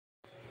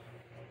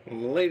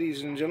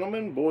Ladies and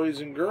gentlemen, boys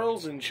and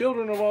girls, and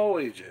children of all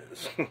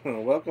ages,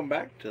 welcome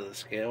back to the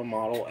Scale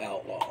Model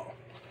Outlaw.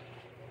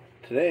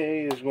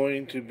 Today is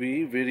going to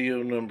be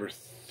video number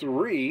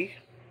 3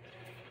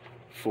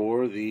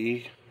 for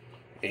the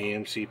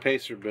AMC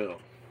Pacer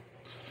build.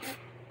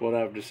 What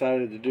I've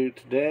decided to do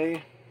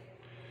today,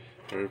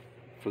 or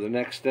for the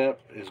next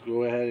step, is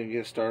go ahead and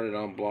get started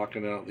on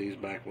blocking out these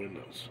back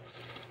windows.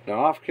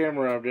 Now off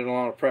camera I've done a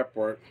lot of prep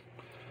work,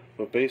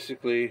 but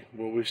basically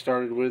what we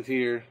started with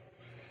here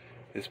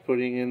is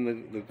putting in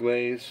the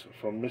glaze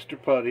from Mr.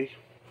 Putty,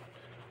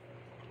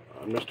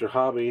 Mr.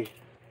 Hobby,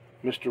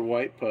 Mr.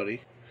 White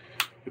Putty.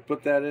 We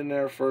put that in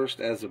there first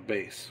as a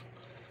base.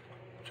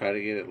 Try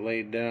to get it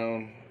laid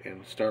down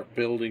and start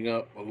building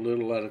up a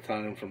little at a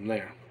time from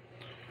there.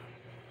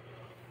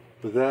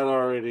 With that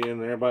already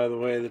in there, by the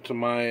way, the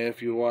Tamiya,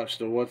 if you watch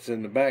the What's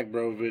in the Bag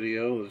Bro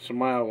video, the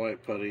Tamiya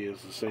White Putty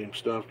is the same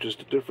stuff,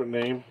 just a different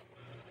name.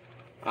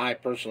 I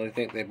personally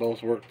think they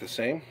both work the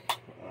same.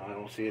 I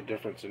don't see a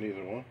difference in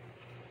either one.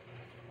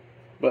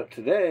 But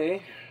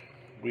today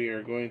we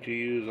are going to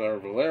use our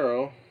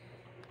Valero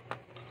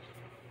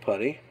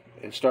putty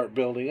and start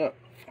building up.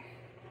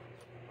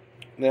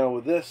 Now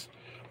with this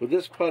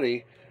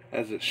putty,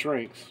 as it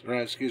shrinks, or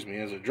excuse me,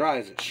 as it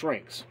dries, it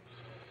shrinks.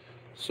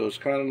 So it's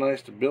kind of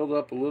nice to build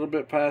up a little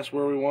bit past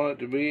where we want it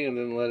to be and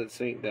then let it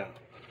sink down.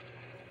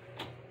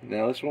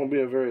 Now this won't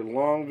be a very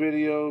long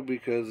video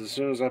because as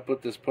soon as I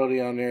put this putty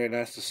on there, it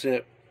has to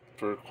sit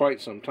for quite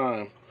some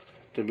time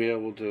to be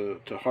able to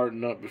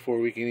harden up before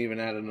we can even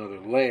add another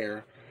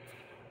layer.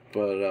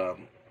 But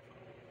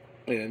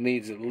it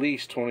needs at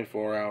least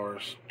 24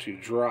 hours to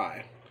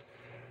dry.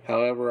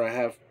 However, I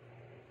have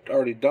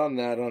already done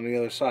that on the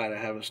other side. I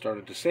haven't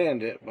started to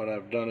sand it, but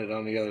I've done it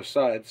on the other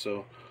side,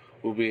 so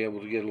we'll be able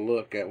to get a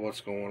look at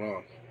what's going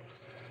on.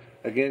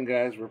 Again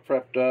guys, we're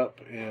prepped up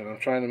and I'm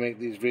trying to make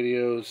these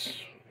videos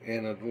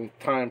in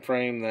a time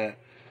frame that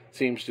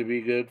seems to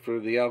be good for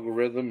the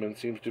algorithm and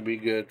seems to be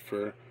good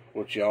for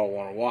what y'all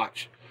want to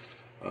watch.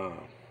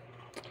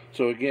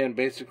 So again,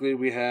 basically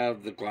we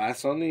have the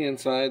glass on the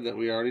inside that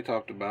we already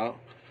talked about.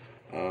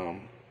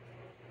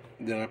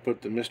 Then I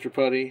put the Mr.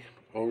 Putty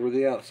over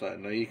the outside.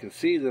 Now you can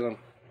see that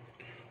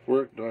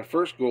my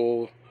first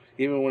goal,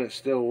 even when it's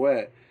still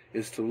wet,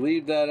 is to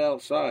leave that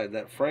outside,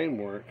 that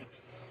framework,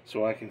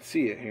 so I can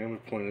see it. Here, let me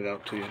point it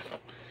out to you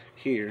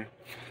here.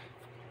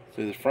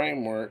 So the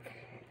framework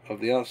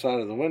of the outside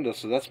of the window,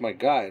 so that's my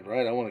guide,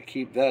 right? I want to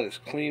keep that as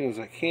clean as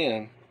I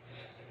can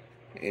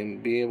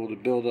and be able to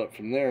build up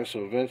from there.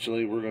 So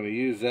eventually we're going to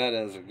use that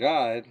as a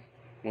guide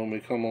when we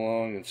come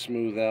along and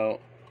smooth out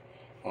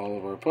all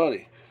of our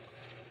putty.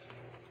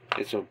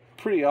 It's a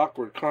pretty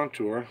awkward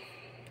contour,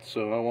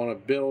 so I want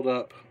to build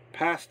up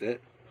past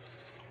it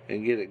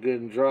and get it good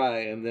and dry,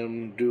 and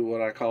then do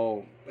what I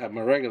call at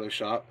my regular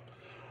shop,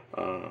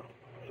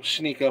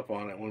 sneak up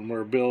on it. When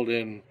we're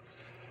building,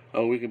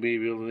 we can be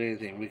building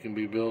anything. We can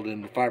be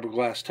building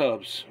fiberglass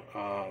tubs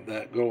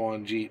that go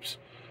on Jeeps.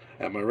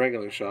 At my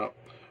regular shop,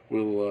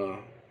 we'll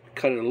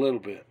cut it a little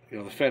bit. You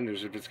know, the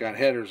fenders, if it's got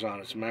headers on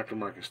it, some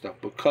aftermarket stuff,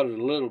 but cut it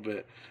a little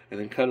bit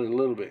and then cut it a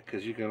little bit,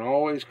 because you can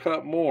always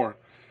cut more.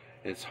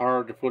 It's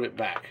hard to put it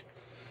back.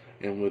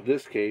 And with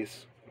this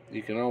case,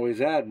 you can always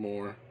add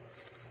more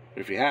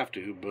if you have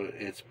to, but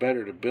it's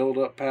better to build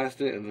up past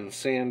it and then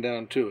sand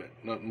down to it.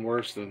 Nothing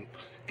worse than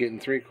getting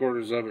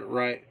 3/4 of it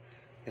right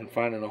and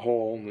finding a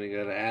hole and then you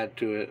got to add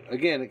to it.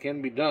 Again, it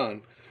can be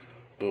done,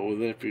 but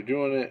if you're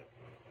doing it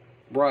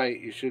right,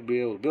 you should be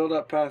able to build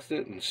up past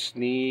it and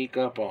sneak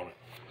up on it.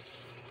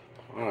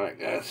 Alright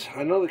guys,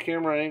 I know the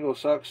camera angle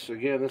sucks.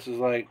 Again, this is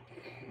like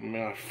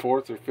my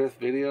 4th or 5th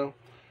video.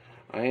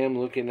 I am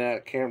looking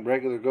at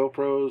regular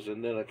GoPros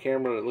and then a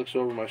camera that looks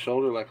over my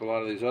shoulder like a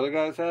lot of these other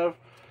guys have.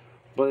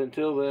 But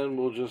until then,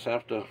 we'll just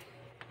have to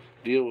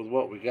deal with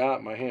what we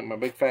got. My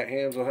big fat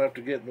hands will have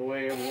to get in the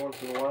way every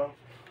once in a while.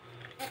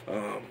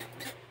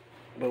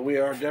 But we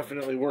are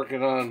definitely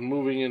working on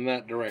moving in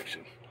that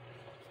direction.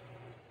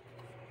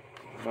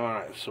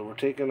 Alright, so we're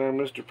taking our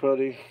Mr.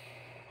 Putty,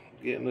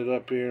 getting it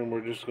up here, and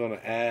we're just going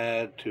to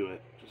add to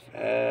it. Just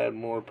add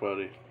more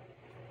putty.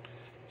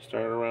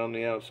 Start around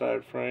the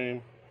outside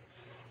frame,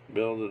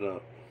 build it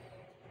up.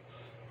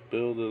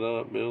 Build it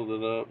up, build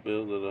it up,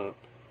 build it up.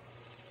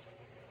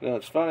 Now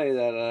it's funny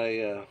that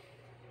I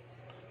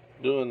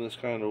doing this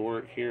kind of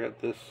work here at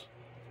this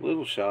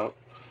little shop,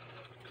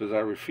 because I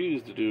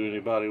refuse to do any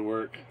body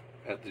work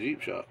at the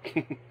Jeep shop.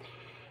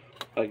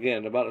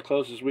 Again, about the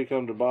closest we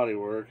come to body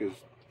work is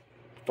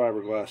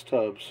fiberglass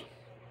tubs.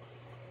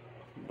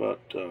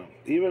 But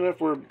even if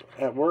we're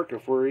at work,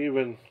 if we're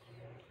even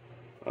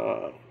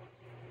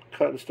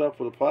cutting stuff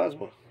with a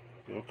plasma,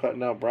 you know,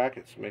 cutting out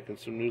brackets, making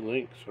some new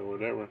links or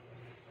whatever,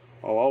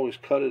 I'll always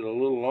cut it a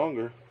little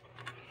longer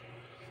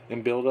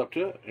and build up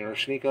to it, or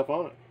sneak up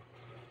on it.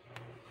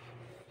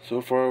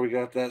 So far we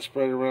got that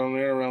spread around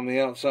there, around the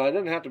outside. It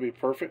doesn't have to be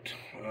perfect.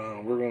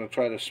 We're going to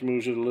try to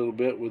smooth it a little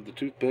bit with the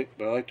toothpick,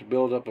 but I like to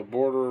build up a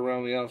border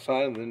around the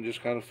outside and then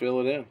just kind of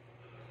fill it in.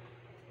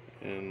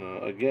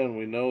 And again,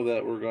 we know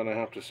that we're going to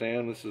have to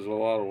sand. This is a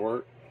lot of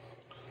work.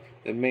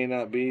 It may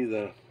not be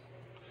the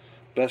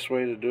best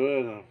way to do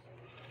it.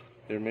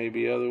 There may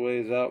be other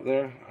ways out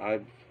there.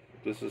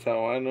 This is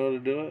how I know to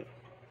do it.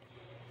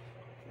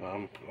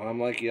 I'm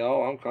like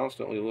y'all. I'm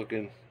constantly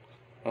looking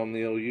on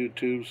the old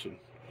YouTubes and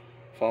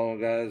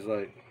following guys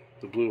like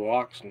the Blue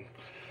Ox. And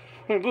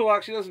I mean, Blue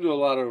Ox, he doesn't do a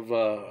lot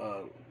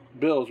of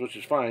builds, which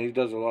is fine. He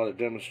does a lot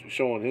of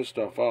showing his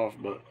stuff off,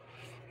 but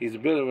he's a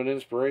bit of an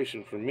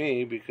inspiration for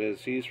me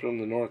because he's from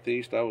the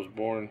Northeast. I was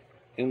born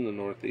in the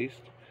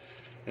Northeast,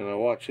 and I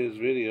watch his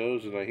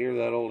videos and I hear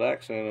that old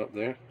accent up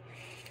there,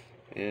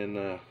 and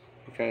it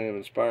kind of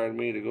inspired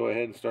me to go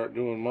ahead and start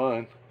doing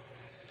mine.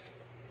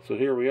 So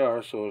here we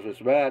are. So if it's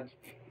bad,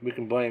 we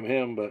can blame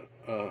him, but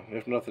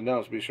if nothing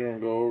else, be sure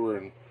and go over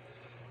and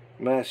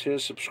mash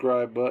his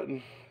subscribe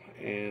button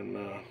and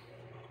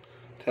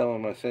tell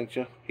him I sent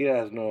you. He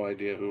has no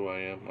idea who I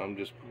am. I'm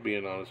just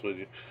being honest with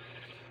you.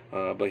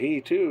 But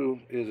he too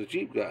is a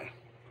Jeep guy,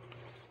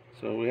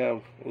 so we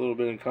have a little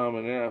bit in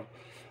common there.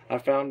 I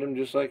found him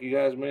just like you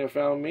guys may have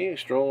found me,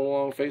 strolling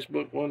along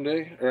Facebook one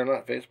day, or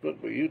not Facebook,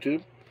 but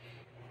YouTube,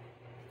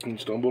 and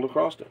stumbled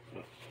across it.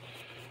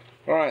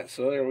 Alright,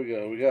 so there we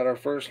go. We got our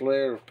first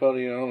layer of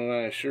putty on, and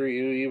I assure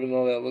you, even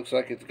though that looks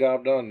like it's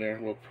gobbed on there,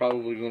 we're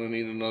probably going to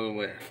need another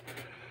layer.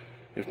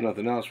 If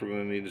nothing else, we're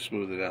going to need to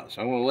smooth it out.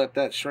 So I'm going to let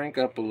that shrink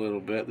up a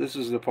little bit. This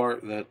is the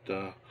part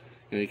that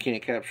you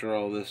can't capture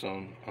all this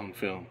on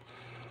film.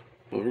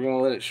 But we're going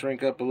to let it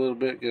shrink up a little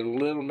bit, get a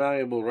little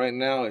malleable. Right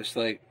now, it's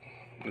like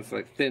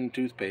thin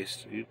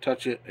toothpaste. You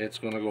touch it, it's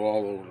going to go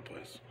all over the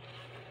place.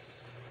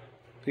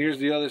 Here's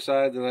the other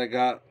side that I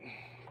got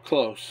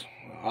close.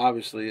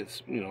 Obviously,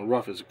 it's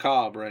rough as a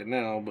cob right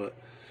now, but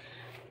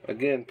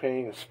again,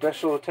 paying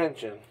special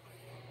attention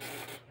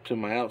to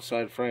my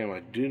outside frame.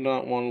 I do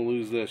not want to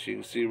lose this. You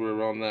can see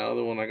we're on that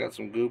other one. I got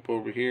some goop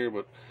over here,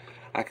 but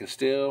I can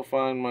still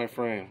find my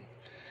frame.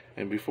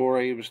 And before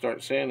I even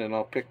start sanding,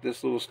 I'll pick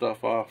this little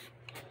stuff off.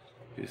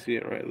 You see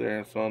it right there?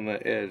 It's on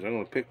that edge. I'm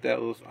going to pick that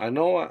little. I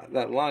know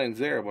that line's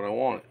there, but I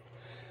want it.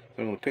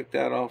 So I'm going to pick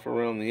that off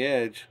around the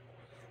edge,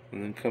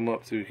 and then come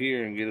up through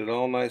here and get it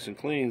all nice and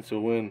clean. So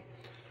when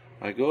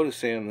I go to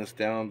sand this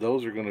down,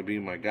 those are going to be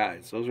my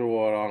guides. Those are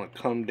what I want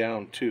to come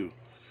down to.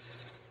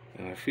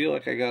 And I feel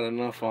like I got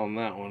enough on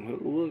that one.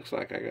 It looks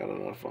like I got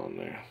enough on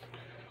there.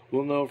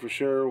 We'll know for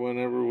sure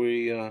whenever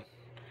we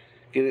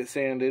get it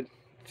sanded,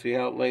 see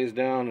how it lays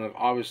down, and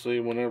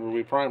obviously whenever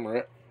we primer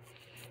it,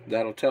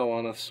 that'll tell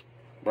on us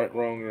right,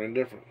 wrong, or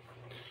indifferent.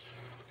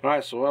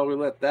 Alright, so while we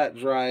let that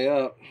dry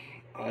up,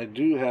 I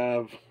do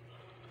have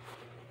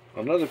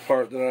another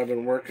part that I've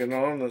been working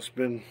on that's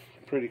been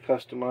pretty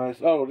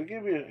customized. Oh, to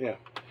give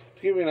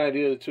you an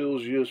idea of the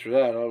tools used for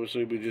that,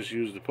 obviously we just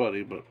use the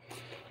putty, but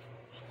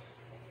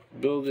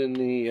building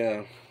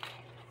the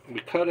we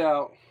cut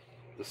out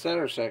the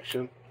center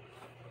section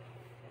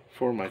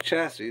for my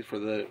chassis for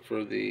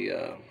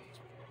the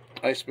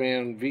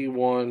Iceman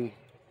V1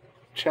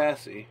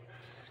 chassis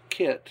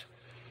kit,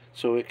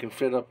 so it can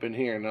fit up in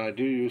here. Now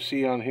you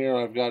see on here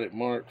I've got it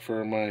marked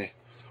for my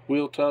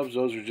wheel tubs.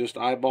 Those are just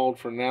eyeballed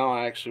for now.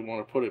 I actually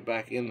want to put it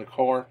back in the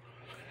car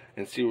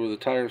and see where the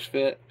tires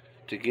fit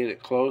to get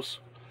it close.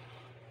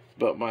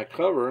 But my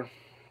cover,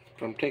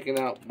 from taking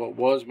out what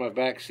was my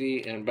back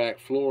seat and back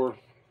floor,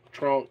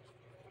 trunk,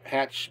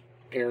 hatch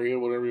area,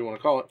 whatever you want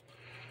to call it,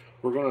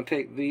 we're going to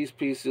take these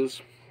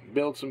pieces,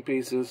 build some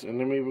pieces, and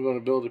then maybe we're going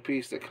to build a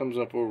piece that comes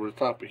up over the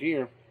top of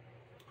here.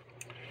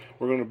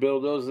 We're going to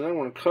build those, and then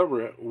we're going to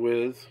cover it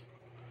with,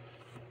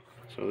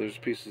 so there's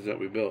pieces that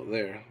we built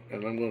there,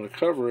 and I'm going to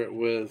cover it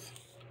with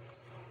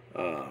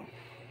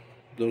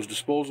those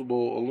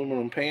disposable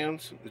aluminum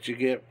pans that you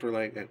get for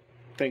like at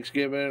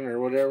Thanksgiving or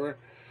whatever.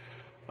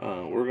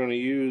 We're going to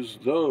use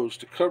those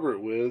to cover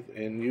it with,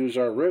 and use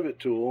our rivet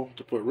tool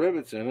to put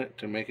rivets in it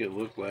to make it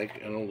look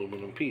like an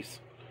aluminum piece.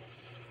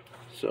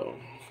 So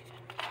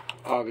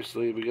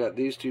obviously we got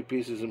these two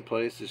pieces in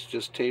place. It's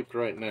just taped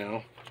right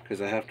now because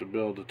I have to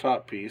build the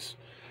top piece.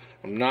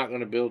 I'm not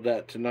going to build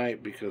that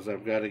tonight because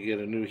I've got to get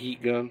a new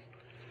heat gun.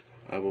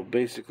 I will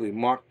basically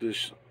mock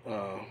this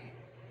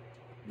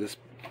this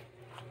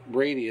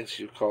radius,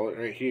 you call it,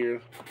 right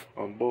here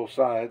on both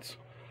sides.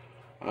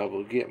 I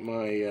will get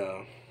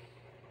my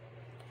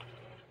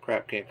I'm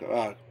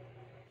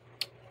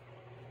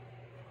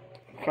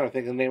trying to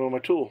think of the name of my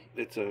tool.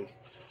 It's a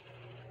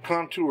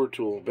contour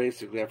tool,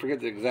 basically. I forget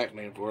the exact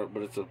name for it,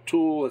 but it's a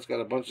tool that's got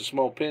a bunch of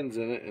small pins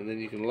in it, and then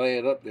you can lay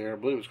it up there. I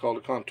believe it's called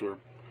a contour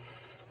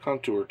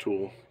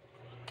tool.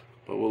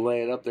 But we'll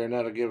lay it up there, and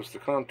that'll give us the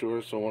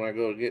contour, so when I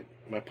go to get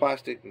my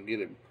plastic and get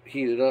it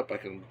heated up, I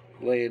can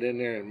lay it in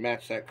there and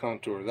match that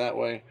contour that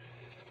way.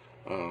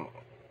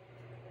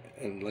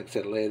 And like I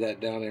said, lay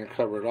that down there and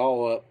cover it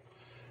all up,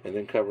 and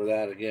then cover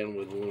that again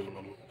with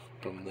aluminum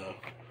from the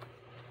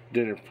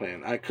dinner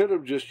pan. I could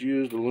have just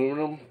used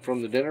aluminum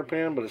from the dinner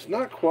pan, but it's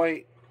not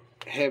quite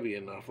heavy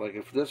enough. Like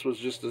if this was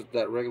just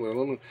that regular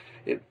aluminum,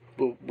 it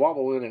will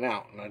wobble in and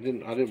out, and I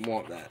didn't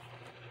want that.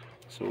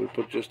 So we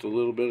put just a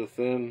little bit of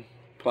thin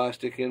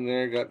plastic in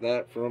there. Got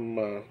that from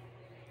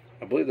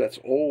I believe that's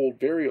old,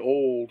 very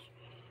old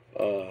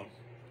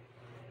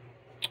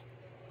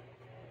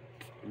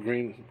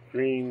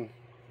green.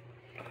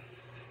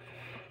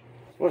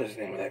 What is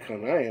the name of that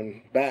company? I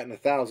am batting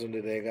 1,000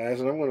 today, guys,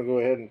 and I'm going to go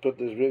ahead and put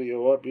this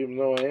video up, even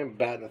though I am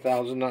batting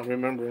 1,000, not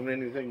remembering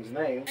anything's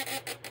name,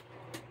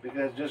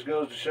 because it just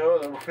goes to show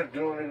that we're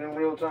doing it in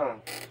real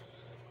time.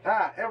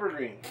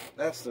 Evergreen.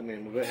 That's the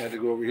name of it. I had to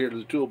go over here to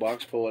the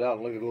toolbox, pull it out,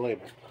 and look at the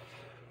label.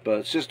 But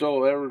it's just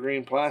old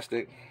evergreen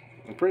plastic.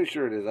 I'm pretty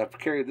sure it is.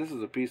 This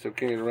is a piece I've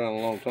carried around a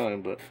long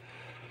time, but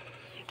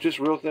just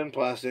real thin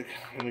plastic.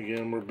 And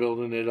again, we're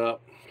building it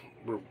up.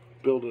 We're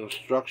building a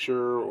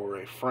structure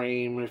or a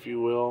frame, if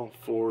you will,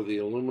 for the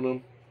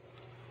aluminum.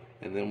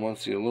 And then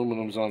once the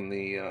aluminum's on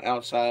the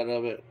outside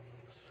of it,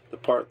 the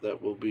part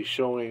that will be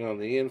showing on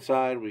the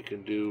inside, we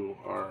can do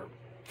our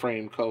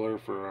frame color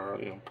for our,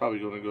 probably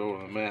going to go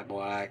with a matte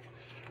black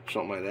or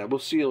something like that. We'll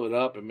seal it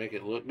up and make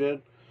it look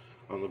good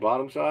on the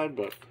bottom side,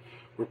 but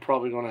we're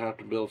probably going to have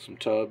to build some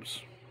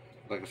tubs.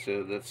 Like I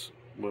said, that's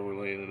where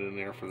we're laying it in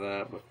there for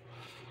that, but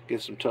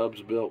get some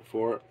tubs built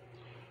for it.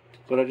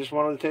 But I just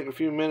wanted to take a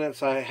few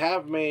minutes. I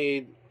have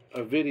made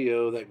a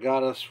video that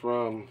got us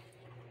from,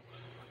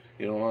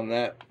 on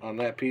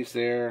that piece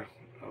there,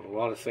 a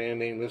lot of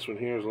sanding. This one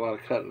here is a lot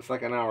of cutting. It's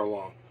like an hour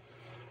long.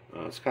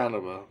 It's kind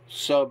of a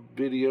sub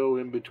video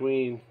in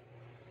between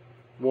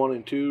 1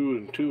 and 2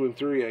 and 2 and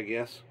 3, I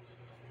guess.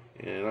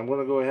 And I'm going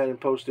to go ahead and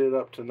post it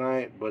up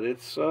tonight, but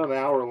it's an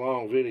hour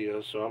long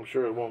video, so I'm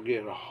sure it won't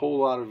get a whole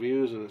lot of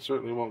views, and it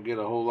certainly won't get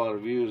a whole lot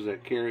of views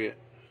that carry it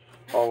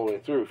all the way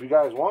through. If you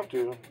guys want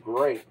to,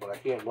 great, but I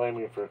can't blame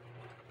you for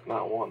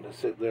not wanting to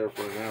sit there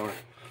for an hour.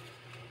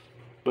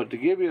 But to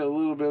give you a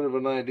little bit of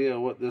an idea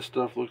of what this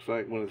stuff looks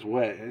like when it's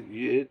wet,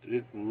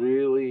 it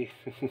really,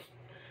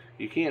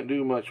 you can't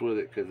do much with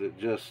it because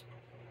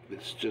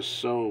it's just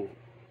so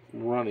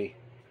runny.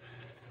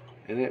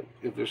 And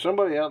if there's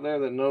somebody out there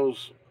that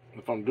knows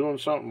if I'm doing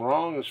something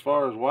wrong as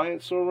far as why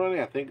it's so runny,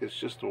 I think it's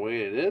just the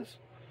way it is.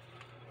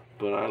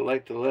 But I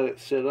like to let it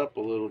sit up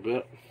a little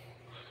bit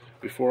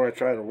before I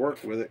try to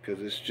work with it,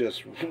 because it's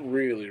just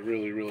really,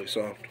 really, really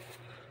soft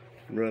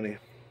and runny.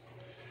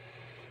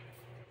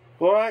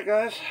 Well, alright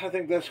guys, I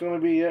think that's going to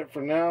be it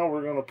for now.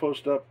 We're going to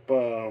post up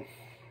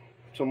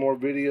some more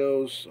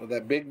videos of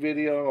that big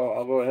video.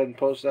 I'll go ahead and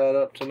post that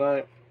up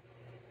tonight.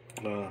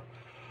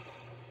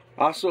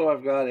 Also,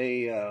 I've got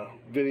a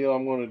video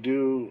I'm going to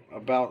do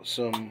about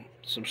some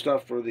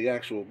stuff for the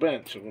actual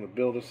bench. I'm going to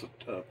build us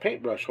a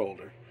paintbrush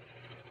holder.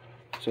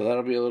 So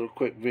that'll be a little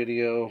quick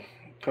video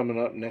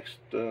coming up next,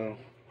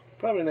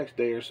 probably next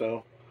day or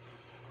so.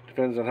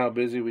 Depends on how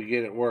busy we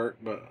get at work,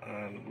 but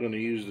I'm going to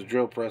use the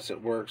drill press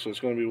at work, so it's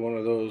going to be one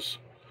of those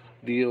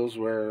deals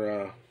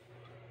where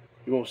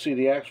you won't see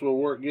the actual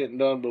work getting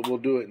done, but we'll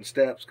do it in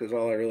steps, because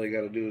all I really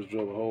got to do is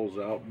drill the holes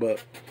out.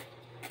 But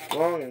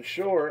long and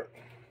short,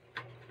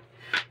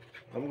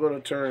 I'm going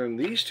to turn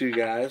these two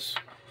guys,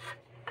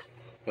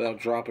 without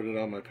dropping it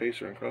on my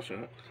pacer and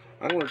crushing it,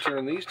 I'm going to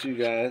turn these two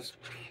guys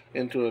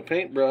into a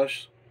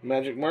paintbrush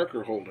magic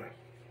marker holder.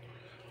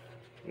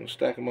 I'm going to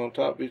stack them on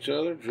top of each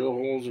other, drill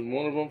holes in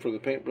one of them for the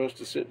paintbrush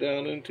to sit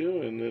down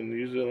into, and then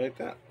use it like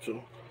that.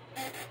 So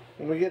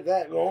when we get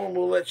that going,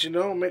 we'll let you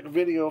know, make a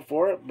video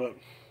for it. But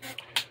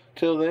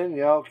till then,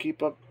 y'all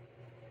keep up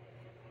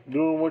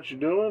doing what you're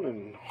doing,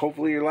 and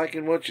hopefully you're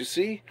liking what you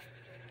see.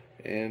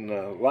 And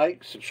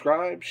like,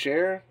 subscribe,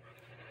 share,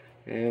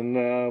 and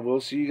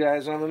we'll see you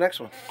guys on the next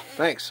one.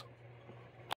 Thanks.